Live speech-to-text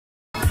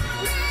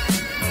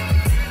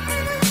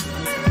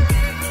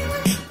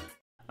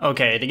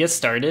Okay, to get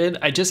started,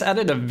 I just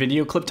added a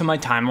video clip to my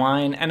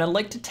timeline and I'd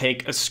like to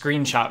take a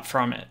screenshot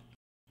from it.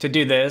 To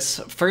do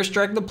this, first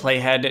drag the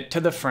playhead to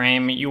the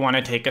frame you want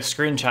to take a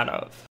screenshot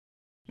of.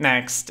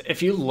 Next,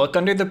 if you look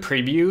under the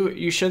preview,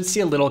 you should see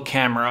a little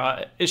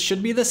camera. It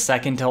should be the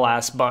second to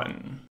last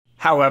button.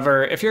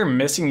 However, if you're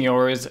missing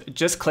yours,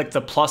 just click the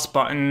plus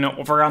button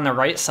over on the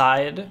right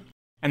side,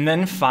 and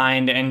then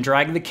find and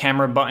drag the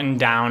camera button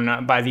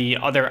down by the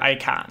other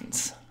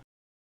icons.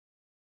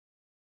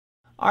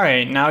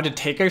 Alright, now to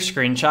take our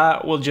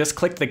screenshot, we'll just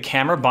click the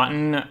camera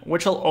button,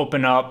 which will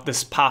open up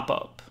this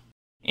pop-up.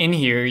 In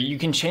here, you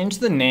can change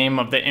the name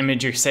of the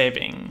image you're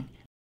saving.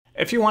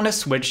 If you want to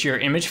switch your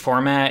image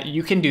format,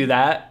 you can do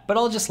that, but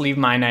I'll just leave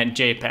mine at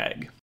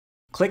JPEG.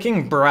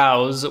 Clicking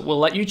Browse will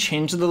let you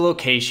change the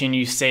location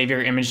you save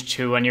your image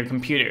to on your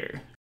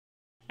computer.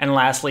 And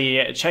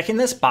lastly, checking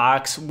this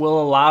box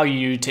will allow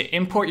you to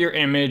import your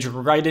image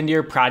right into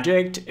your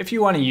project if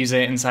you want to use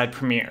it inside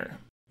Premiere.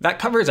 That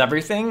covers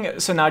everything,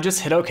 so now just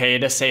hit OK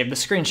to save the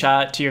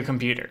screenshot to your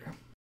computer.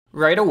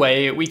 Right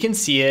away, we can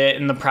see it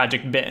in the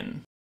project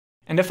bin.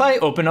 And if I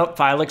open up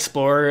File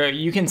Explorer,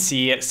 you can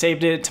see it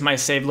saved it to my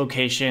saved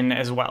location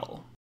as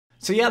well.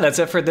 So yeah, that's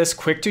it for this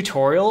quick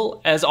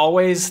tutorial. As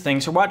always,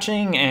 thanks for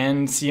watching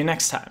and see you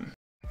next time.